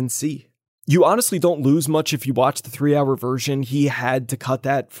I can see. You honestly don't lose much if you watch the 3-hour version. He had to cut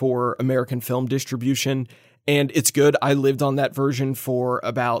that for American film distribution, and it's good. I lived on that version for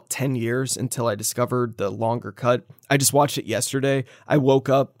about 10 years until I discovered the longer cut. I just watched it yesterday. I woke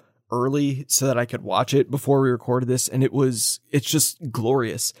up early so that I could watch it before we recorded this, and it's just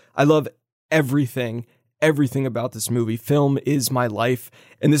glorious. I love everything about this movie. Film is my life,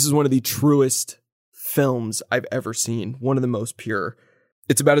 and this is one of the truest films I've ever seen. One of the most pure.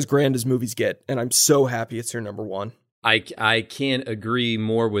 It's about as grand as movies get, and I'm so happy it's your number 1. I can't agree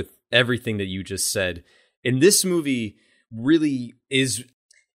more with everything that you just said. And this movie really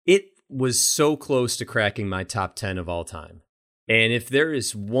it was so close to cracking my top 10 of all time. And if there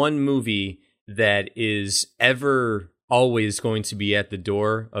is one movie that is ever always going to be at the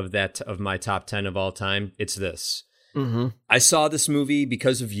door of my top 10 of all time, it's this. Mm-hmm. I saw this movie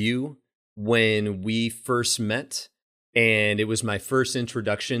because of you when we first met, and it was my first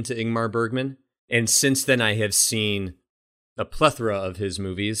introduction to Ingmar Bergman. And since then, I have seen a plethora of his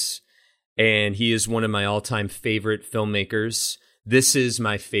movies, and he is one of my all-time favorite filmmakers. This is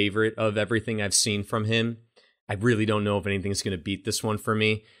my favorite of everything I've seen from him. I really don't know if anything's going to beat this one for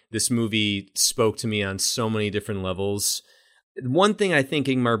me. This movie spoke to me on so many different levels. One thing I think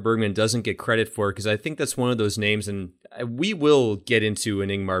Ingmar Bergman doesn't get credit for, because I think that's one of those names, and we will get into an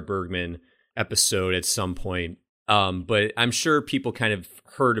Ingmar Bergman episode at some point. But I'm sure people kind of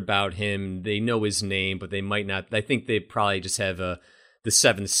heard about him. They know his name, but they might not. I think they probably just have the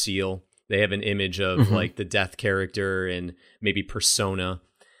Seventh Seal. They have an image of like the death character and maybe Persona.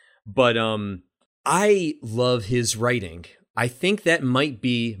 But I love his writing. I think that might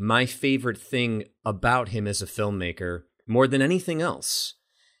be my favorite thing about him as a filmmaker more than anything else.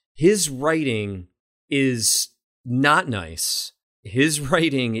 His writing is not nice. His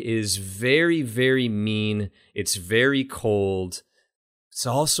writing is very, very mean. It's very cold. It's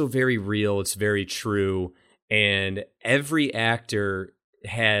also very real. It's very true. And every actor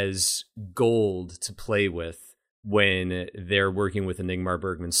has gold to play with when they're working with an Ingmar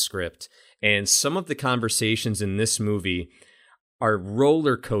Bergman script. And some of the conversations in this movie are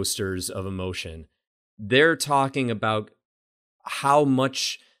roller coasters of emotion. They're talking about how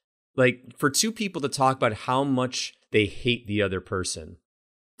much, like, for 2 people to talk about how much they hate the other person.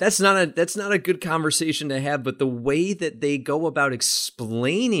 That's not a good conversation to have, but the way that they go about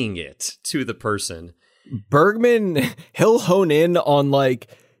explaining it to the person. Bergman, he'll hone in on like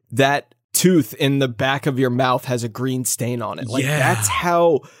that tooth in the back of your mouth has a green stain on it. Like that's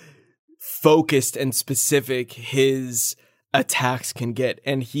how focused and specific his attacks can get.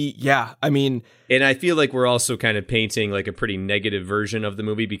 And and I feel like we're also kind of painting like a pretty negative version of the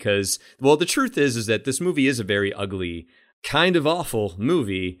movie because, well, the truth is that this movie is a very ugly, kind of awful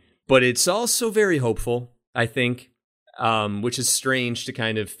movie, but it's also very hopeful, I think. Which is strange to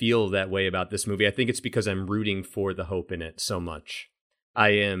kind of feel that way about this movie. I think it's because I'm rooting for the hope in it so much. I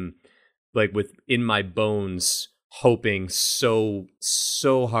am like in my bones hoping so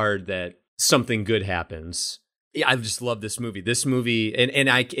hard that something good happens. Yeah, I just love this movie. This movie,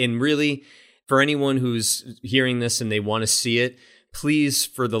 and really, for anyone who's hearing this and they want to see it, please,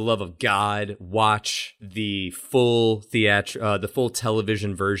 for the love of God, watch the full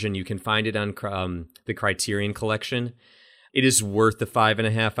television version. You can find it on the Criterion Collection. It is worth the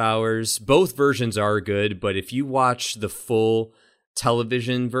 5.5 hours. Both versions are good, but if you watch the full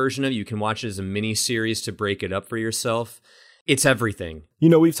television version of it. You can watch it as a mini series to break it up for yourself. It's everything. You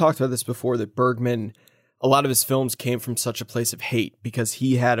know, we've talked about this before, that Bergman, a lot of his films came from such a place of hate because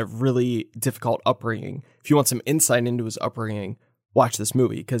he had a really difficult upbringing. If you want some insight into his upbringing, watch this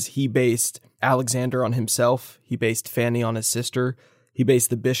movie, because he based Alexander on himself. He based Fanny on his sister. He based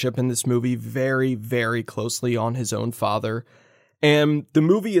the bishop in this movie very, very closely on his own father. And the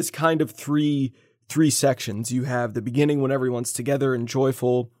movie is kind of three sections. You have the beginning when everyone's together and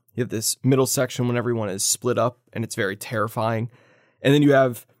joyful. You have this middle section when everyone is split up and it's very terrifying. And then you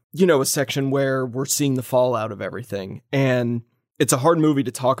have, you know, a section where we're seeing the fallout of everything. And it's a hard movie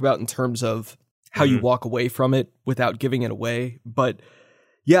to talk about in terms of how you walk away from it without giving it away. But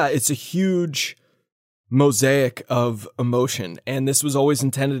yeah, it's a huge mosaic of emotion. And this was always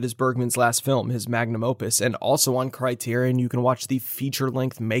intended as Bergman's last film, his magnum opus. And also on Criterion, you can watch the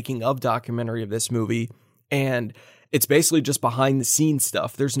feature-length making of documentary of this movie. And it's basically just behind the scenes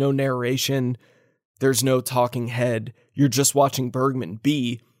stuff. There's no narration. There's no talking head. You're just watching Bergman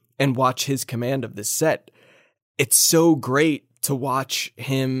be and watch his command of this set. It's so great to watch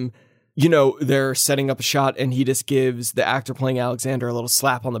him. You know, they're setting up a shot and he just gives the actor playing Alexander a little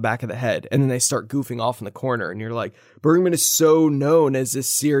slap on the back of the head. And then they start goofing off in the corner. And you're like, Bergman is so known as this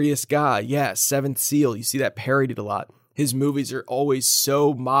serious guy. Yeah, Seventh Seal. You see that parodied a lot. His movies are always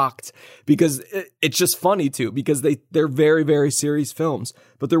so mocked because it's just funny too, because they're very, very serious films.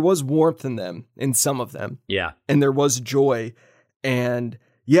 But there was warmth in them, in some of them. Yeah. And there was joy. And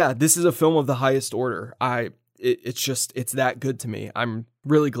yeah, this is a film of the highest order. It's that good to me. I'm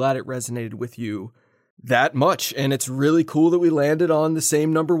really glad it resonated with you that much. And it's really cool that we landed on the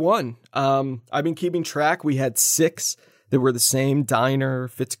same number one. I've been keeping track. We had 6 that were the same: Diner,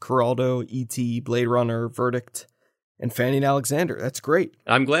 Fitzcarraldo, E.T., Blade Runner, Verdict, and Fanny and Alexander. That's great.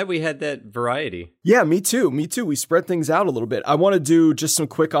 I'm glad we had that variety. Yeah, me too. We spread things out a little bit. I want to do just some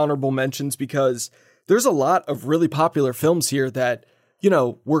quick honorable mentions because there's a lot of really popular films here that, you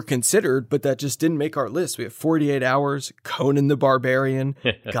know, were considered, but that just didn't make our list. We have 48 Hours, Conan the Barbarian,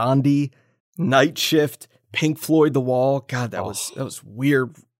 Gandhi, Night Shift, Pink Floyd, The Wall. God, that was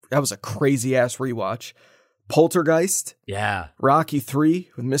weird. That was a crazy ass rewatch. Poltergeist. Yeah. Rocky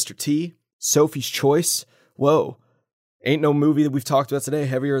 3 with Mr. T. Sophie's Choice. Whoa. Ain't no movie that we've talked about today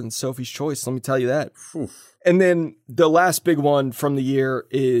heavier than Sophie's Choice. Let me tell you that. Oof. And then the last big one from the year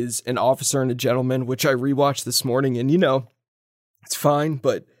is An Officer and a Gentleman, which I rewatched this morning. And, you know, it's fine,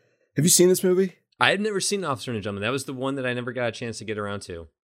 but have you seen this movie? I had never seen Officer and a Gentleman. That was the one that I never got a chance to get around to.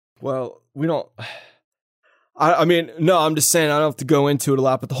 Well, we don't... I mean, no, I'm just saying I don't have to go into it a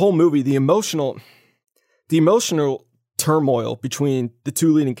lot, but the whole movie, the emotional turmoil between the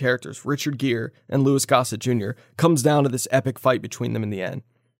two leading characters, Richard Gere and Louis Gossett Jr., comes down to this epic fight between them in the end.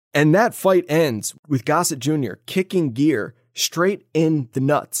 And that fight ends with Gossett Jr. kicking Gere straight in the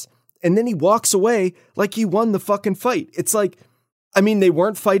nuts. And then he walks away like he won the fucking fight. It's like, I mean, they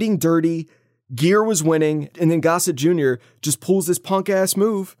weren't fighting dirty. Gere was winning. And then Gossett Jr. just pulls this punk ass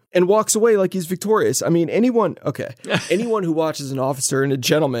move and walks away like he's victorious. I mean, anyone who watches An Officer and a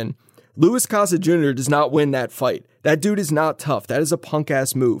Gentleman, Louis Gossett Jr. does not win that fight. That dude is not tough. That is a punk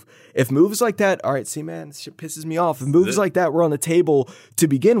ass move. If moves like that, all right, see, man, this shit pisses me off. If moves like that were on the table to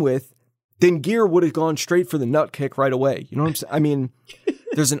begin with, then Gere would have gone straight for the nut kick right away. You know what I'm saying? I mean,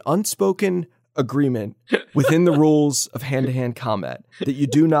 there's an unspoken agreement within the rules of hand-to-hand combat that you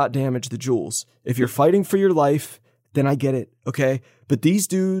do not damage the jewels. If you're fighting for your life, then I get it, okay? But these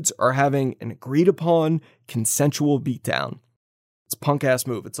dudes are having an agreed-upon consensual beatdown. It's a punk-ass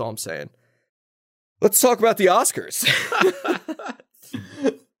move, that's all I'm saying. Let's talk about the Oscars.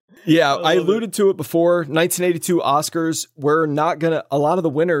 Yeah, I alluded to it before. 1982 Oscars. We're not gonna. A lot of the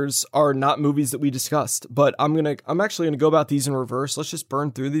winners are not movies that we discussed, but I'm actually gonna go about these in reverse. Let's just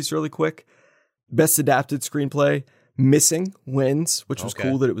burn through these really quick. Best adapted screenplay, Missing wins, which was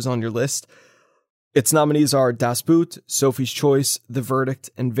cool that it was on your list. Its nominees are Das Boot, Sophie's Choice, The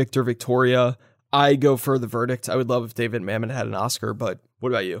Verdict, and Victor Victoria. I go for The Verdict. I would love if David Mamet had an Oscar, but what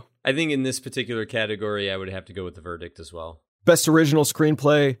about you? I think in this particular category, I would have to go with The Verdict as well. Best Original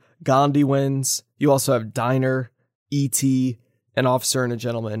Screenplay, Gandhi wins. You also have Diner, E.T., An Officer and a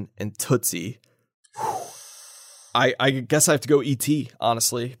Gentleman, and Tootsie. I guess I have to go E.T.,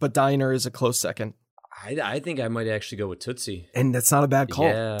 honestly, but Diner is a close second. I think I might actually go with Tootsie. And that's not a bad call.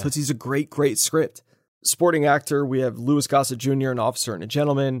 Yeah. Tootsie's a great, great script. Supporting actor, we have Louis Gossett Jr., An Officer and a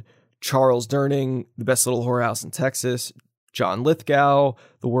Gentleman, Charles Durning, The Best Little Whorehouse in Texas, John Lithgow,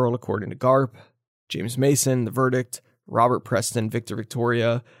 The World According to Garp, James Mason, The Verdict, Robert Preston, Victor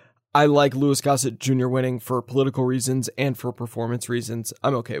Victoria. I like Louis Gossett Jr. winning for political reasons and for performance reasons.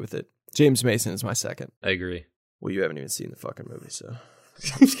 I'm okay with it. James Mason is my second. I agree. Well, you haven't even seen the fucking movie, so.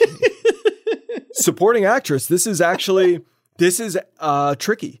 Supporting actress. This is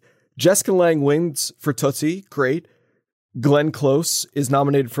tricky. Jessica Lange wins for Tootsie. Great. Glenn Close is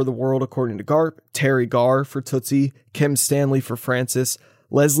nominated for The World According to Garp. Terry Garr for Tootsie. Kim Stanley for Frances.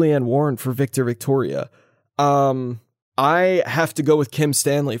 Leslie Ann Warren for Victor Victoria. I have to go with Kim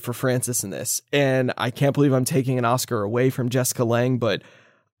Stanley for Frances in this. And I can't believe I'm taking an Oscar away from Jessica Lange, but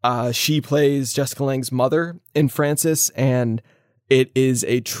she plays Jessica Lange's mother in Frances, and it is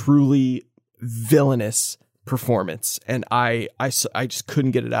a truly villainous performance, and I just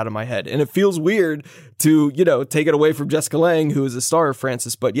couldn't get it out of my head. And it feels weird to, take it away from Jessica Lange, who is a star of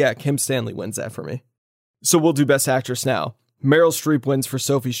Frances, but yeah, Kim Stanley wins that for me. So we'll do Best Actress now. Meryl Streep wins for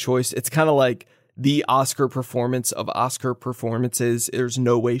Sophie's Choice. It's kind of like the Oscar performance of Oscar performances. There's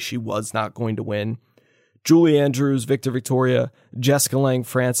no way she was not going to win. Julie Andrews, Victor Victoria, Jessica Lange,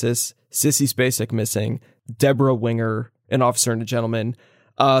 Frances, Sissy Spacek missing, Deborah Winger, An Officer and a Gentleman.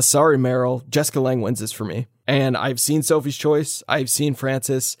 Sorry, Meryl. Jessica Lange wins this for me. And I've seen Sophie's Choice. I've seen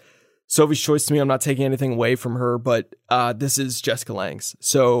Frances. Sophie's Choice to me, I'm not taking anything away from her, but this is Jessica Lange's.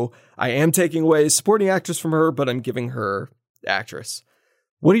 So I am taking away supporting actress from her, but I'm giving her actress.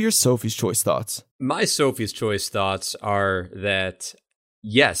 What are your Sophie's Choice thoughts? My Sophie's Choice thoughts are that,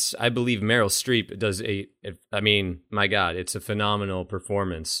 yes, I believe Meryl Streep does my God, it's a phenomenal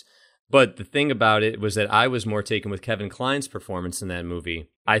performance. But the thing about it was that I was more taken with Kevin Kline's performance in that movie.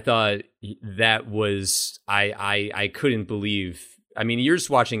 I thought that was, I couldn't believe, you're just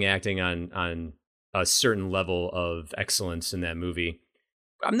watching acting on a certain level of excellence in that movie.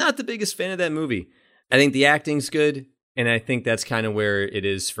 I'm not the biggest fan of that movie. I think the acting's good, and I think that's kind of where it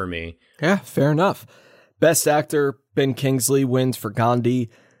is for me. Yeah, fair enough. Best Actor, Ben Kingsley wins for Gandhi.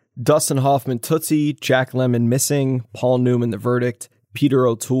 Dustin Hoffman, Tootsie. Jack Lemmon, Missing. Paul Newman, The Verdict. Peter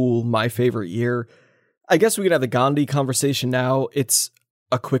O'Toole, My Favorite Year. I guess we could have the Gandhi conversation now. It's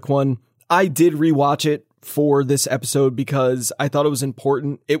a quick one. I did rewatch it for this episode because I thought it was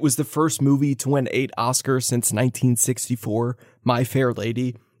important. It was the first movie to win 8 Oscars since 1964, My Fair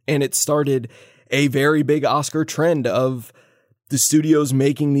Lady. And it started a very big Oscar trend of the studios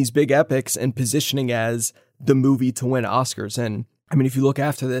making these big epics and positioning as the movie to win Oscars. And if you look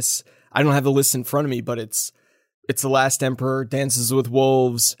after this, I don't have the list in front of me, but it's The Last Emperor, Dances with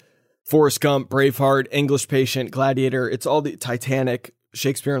Wolves, Forrest Gump, Braveheart, English Patient, Gladiator. It's all the Titanic,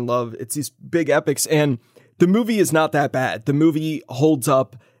 Shakespeare in Love. It's these big epics. And the movie is not that bad. The movie holds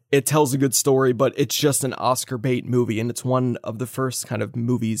up. It tells a good story, but it's just an Oscar bait movie. And it's one of the first kind of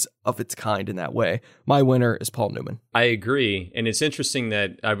movies of its kind in that way. My winner is Paul Newman. I agree. And it's interesting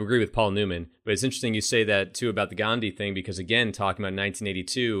that I agree with Paul Newman, but it's interesting you say that too about the Gandhi thing, because again, talking about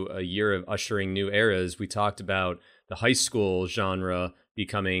 1982, a year of ushering new eras, we talked about the high school genre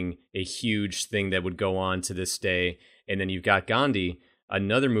becoming a huge thing that would go on to this day. And then you've got Gandhi,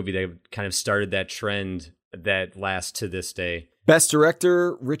 another movie that kind of started that trend that lasts to this day. Best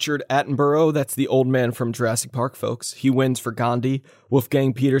Director, Richard Attenborough. That's the old man from Jurassic Park, folks. He wins for Gandhi.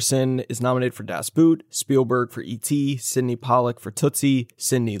 Wolfgang Peterson is nominated for Das Boot. Spielberg for E.T. Sidney Pollack for Tootsie.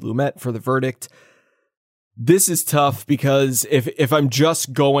 Sidney Lumet for The Verdict. This is tough because if I'm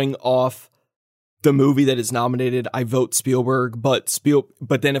just going off the movie that is nominated, I vote Spielberg. But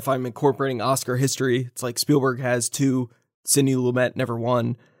then if I'm incorporating Oscar history, it's like Spielberg has 2. Sidney Lumet never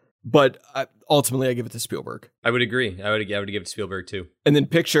won. But ultimately, I give it to Spielberg. I would agree. I would give it to Spielberg, too. And then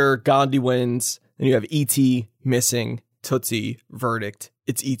picture Gandhi wins, and you have E.T., Missing, Tootsie, Verdict.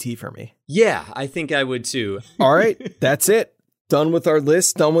 It's E.T. for me. Yeah, I think I would, too. All right, that's it. Done with our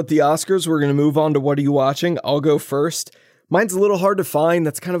list, done with the Oscars. We're going to move on to What Are You Watching? I'll go first. Mine's a little hard to find.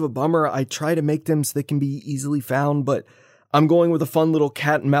 That's kind of a bummer. I try to make them so they can be easily found, but I'm going with a fun little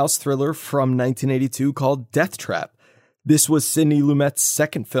cat and mouse thriller from 1982 called Death Trap. This was Sidney Lumet's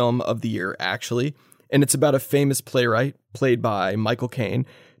second film of the year, actually, and it's about a famous playwright, played by Michael Caine,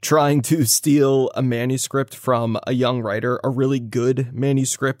 trying to steal a manuscript from a young writer, a really good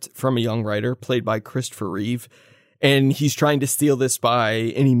manuscript from a young writer, played by Christopher Reeve, and he's trying to steal this by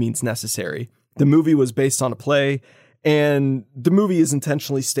any means necessary. The movie was based on a play, and the movie is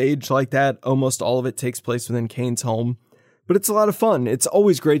intentionally staged like that. Almost all of it takes place within Caine's home, but it's a lot of fun. It's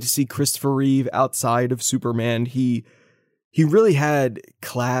always great to see Christopher Reeve outside of Superman. He really had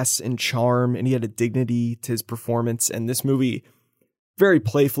class and charm, and he had a dignity to his performance. And this movie very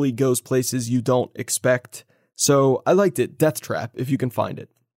playfully goes places you don't expect. So I liked it. Death Trap, if you can find it.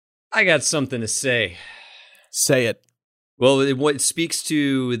 I got something to say. Say it. Well, it speaks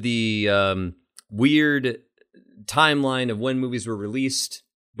to the weird timeline of when movies were released.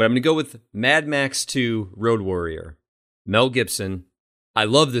 But I'm going to go with Mad Max 2 Road Warrior. Mel Gibson. I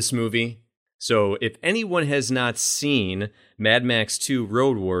love this movie. So if anyone has not seen Mad Max 2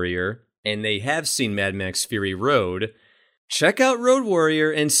 Road Warrior, and they have seen Mad Max Fury Road, check out Road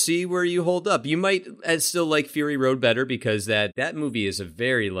Warrior and see where you hold up. You might still like Fury Road better because that movie is a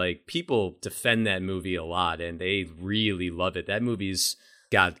very, people defend that movie a lot, and they really love it. That movie's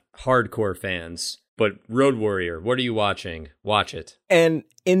got hardcore fans. But Road Warrior, what are you watching? Watch it. And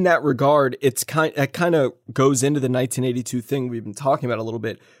in that regard, it kind of goes into the 1982 thing we've been talking about a little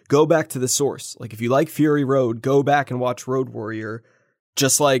bit. Go back to the source. Like, if you like Fury Road, go back and watch Road Warrior.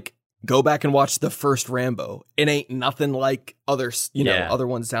 Just like, go back and watch the first Rambo. It ain't nothing like other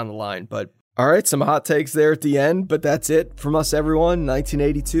ones down the line. But all right, some hot takes there at the end. But that's it from us, everyone.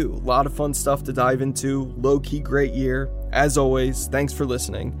 1982. A lot of fun stuff to dive into. Low-key great year. As always, thanks for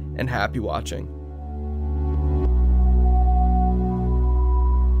listening and happy watching.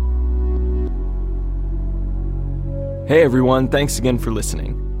 Hey everyone, thanks again for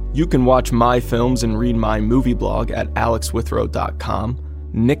listening. You can watch my films and read my movie blog at alexwithrow.com.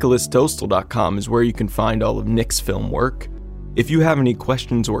 nicholasdostal.com is where you can find all of Nick's film work. If you have any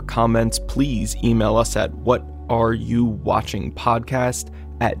questions or comments, please email us at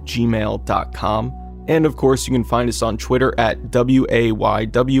whatareyouwatchingpodcast@gmail.com. And of course, you can find us on Twitter at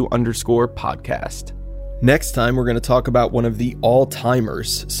WAYW_podcast. Next time, we're going to talk about one of the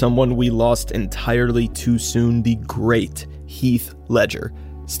all-timers, someone we lost entirely too soon, the great Heath Ledger.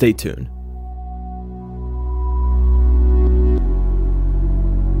 Stay tuned.